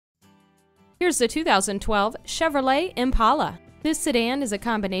Here's the 2012 Chevrolet Impala. This sedan is a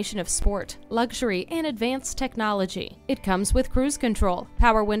combination of sport, luxury, and advanced technology. It comes with cruise control,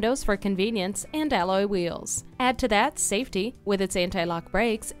 power windows for convenience, and alloy wheels. Add to that safety with its anti-lock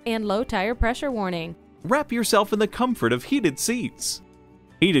brakes and low tire pressure warning. Wrap yourself in the comfort of heated seats.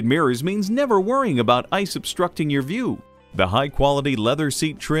 Heated mirrors means never worrying about ice obstructing your view. The high-quality leather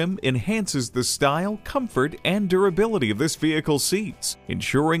seat trim enhances the style, comfort, and durability of this vehicle's seats,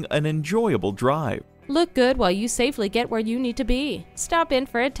 ensuring an enjoyable drive. Look good while you safely get where you need to be. Stop in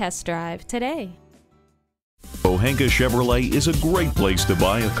for a test drive today. Pohanka Chevrolet is a great place to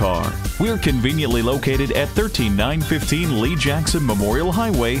buy a car. We're conveniently located at 13915 Lee Jackson Memorial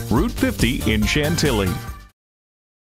Highway, Route 50 in Chantilly.